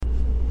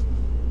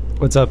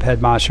What's up,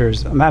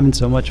 Headmoshers? I'm having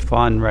so much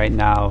fun right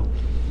now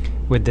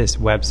with this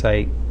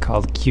website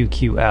called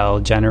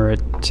QQL,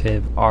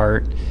 Generative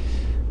Art.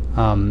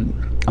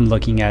 I'm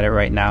looking at it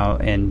right now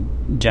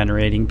and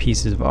generating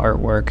pieces of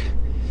artwork.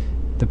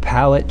 The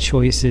palette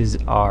choices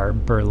are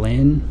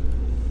Berlin,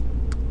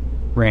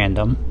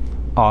 random,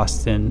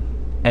 Austin,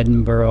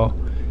 Edinburgh,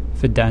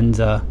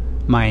 Fidenza,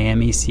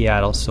 Miami,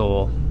 Seattle,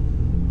 Seoul.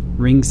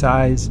 Ring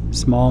size,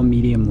 small,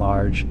 medium,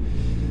 large.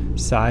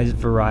 Size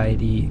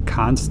variety,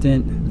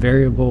 constant,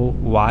 variable,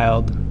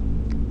 wild.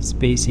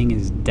 Spacing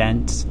is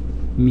dense,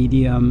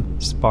 medium,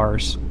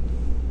 sparse.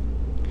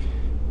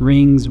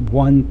 Rings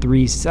 1,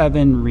 3,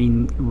 7.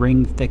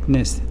 Ring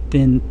thickness,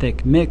 thin,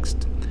 thick,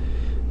 mixed.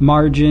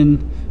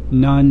 Margin,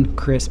 none,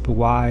 crisp,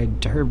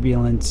 wide.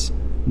 Turbulence,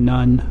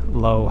 none,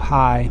 low,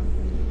 high.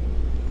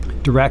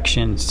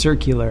 Direction,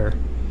 circular.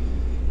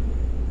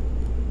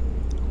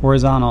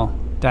 Horizontal,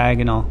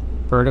 diagonal,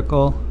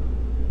 vertical,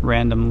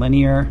 random,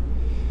 linear.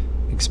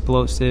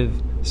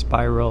 Explosive,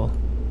 spiral,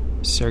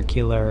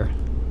 circular,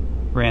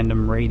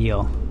 random,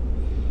 radial.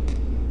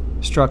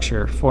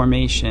 Structure,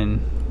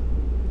 formation,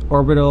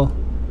 orbital,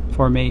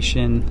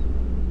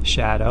 formation,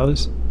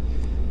 shadows.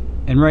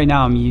 And right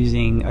now I'm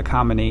using a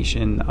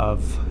combination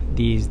of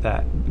these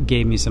that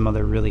gave me some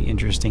other really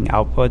interesting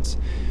outputs.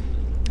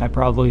 I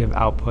probably have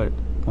output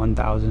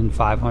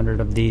 1,500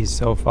 of these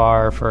so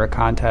far for a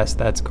contest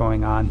that's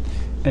going on,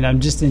 and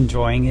I'm just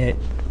enjoying it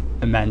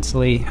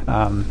immensely.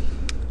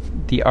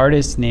 The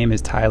artist's name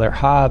is Tyler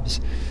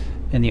Hobbs,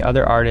 and the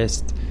other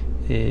artist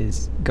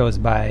goes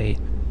by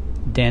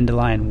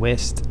Dandelion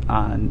Whist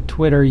on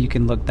Twitter. You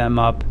can look them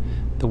up.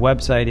 The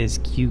website is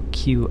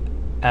qql.art,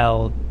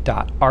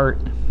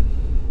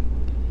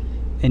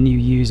 and you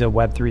use a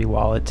Web3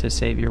 wallet to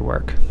save your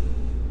work.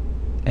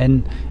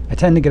 And I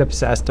tend to get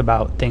obsessed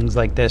about things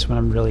like this when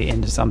I'm really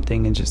into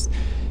something, and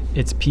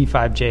it's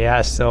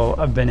P5JS, so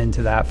I've been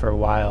into that for a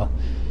while.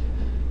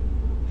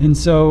 And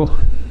so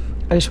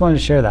I just wanted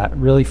to share that.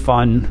 Really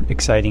fun,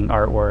 exciting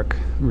artwork.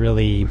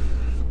 Really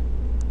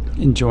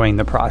enjoying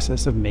the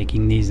process of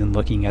making these and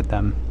looking at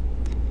them.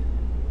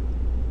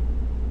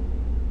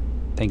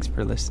 Thanks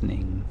for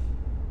listening.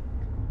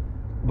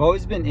 I've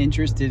always been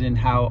interested in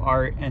how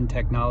art and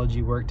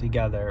technology work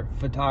together.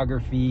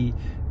 Photography,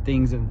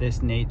 things of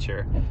this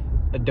nature.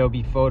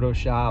 Adobe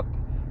Photoshop,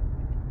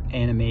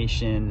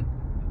 animation,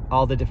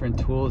 all the different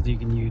tools you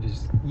can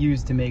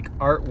use to make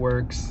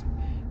artworks.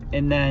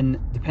 And then,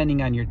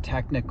 depending on your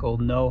technical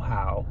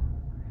know-how,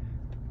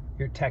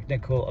 your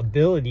technical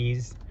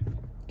abilities, you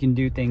can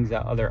do things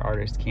that other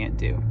artists can't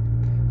do.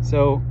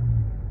 So,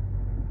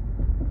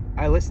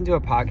 I listened to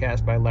a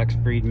podcast by Lex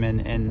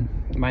Friedman, and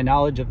my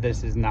knowledge of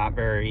this is not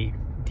very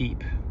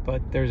deep,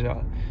 but there's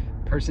a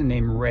person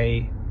named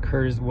Ray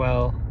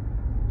Kurzweil,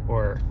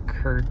 or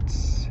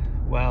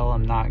Kurzweil,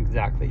 I'm not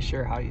exactly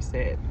sure how you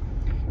say it.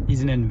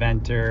 He's an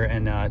inventor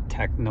and a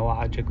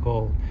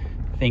technological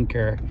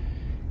thinker.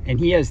 And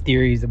he has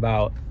theories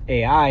about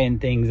AI and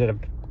things that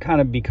have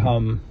kind of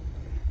become,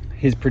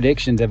 his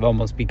predictions have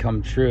almost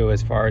become true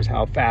as far as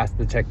how fast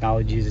the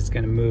technology is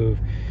going to move.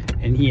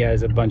 And he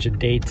has a bunch of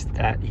dates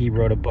that he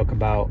wrote a book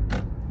about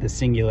the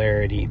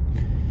singularity.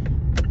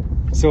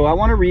 So I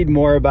want to read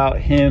more about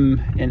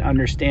him and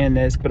understand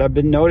this, but I've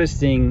been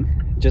noticing,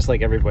 just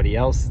like everybody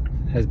else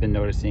has been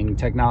noticing,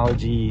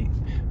 technology,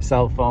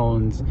 cell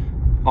phones,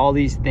 all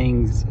these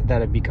things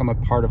that have become a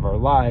part of our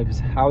lives.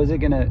 How is it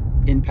going to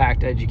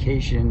impact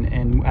education,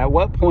 and at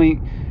what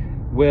point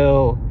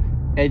will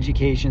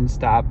education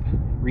stop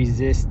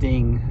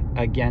resisting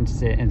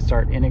against it and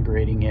start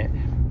integrating it?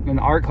 In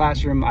the art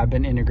classroom, I've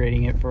been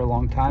integrating it for a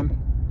long time.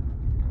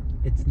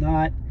 It's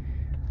not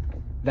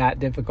that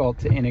difficult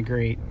to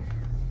integrate,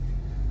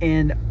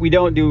 and we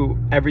don't do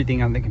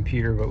everything on the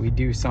computer, but we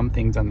do some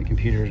things on the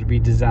computers. We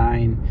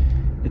design.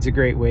 It's a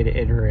great way to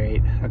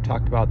iterate. I've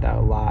talked about that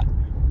a lot.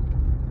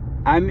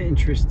 I'm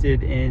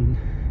interested in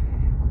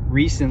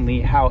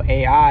recently how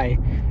AI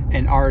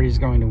and art is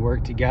going to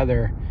work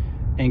together,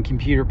 and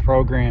computer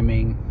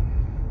programming.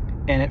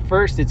 And at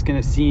first it's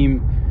going to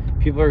seem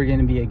people are going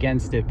to be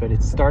against it, but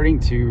it's starting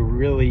to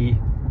really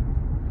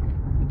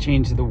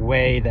change the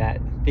way that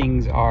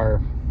things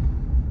are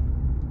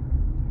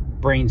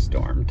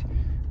brainstormed,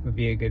 would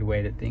be a good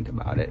way to think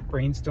about it.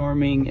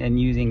 Brainstorming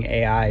and using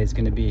AI is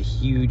going to be a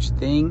huge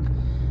thing,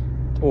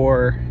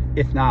 or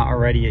if not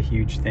already a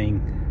huge thing.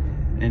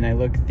 And I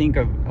think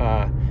of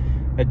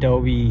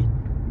Adobe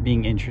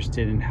being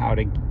interested in how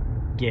to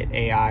get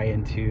AI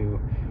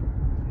into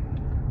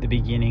the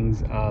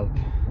beginnings of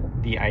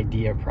the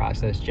idea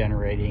process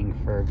generating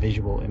for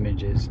visual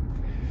images.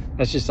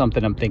 That's just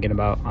something I'm thinking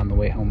about on the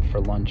way home for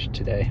lunch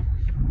today.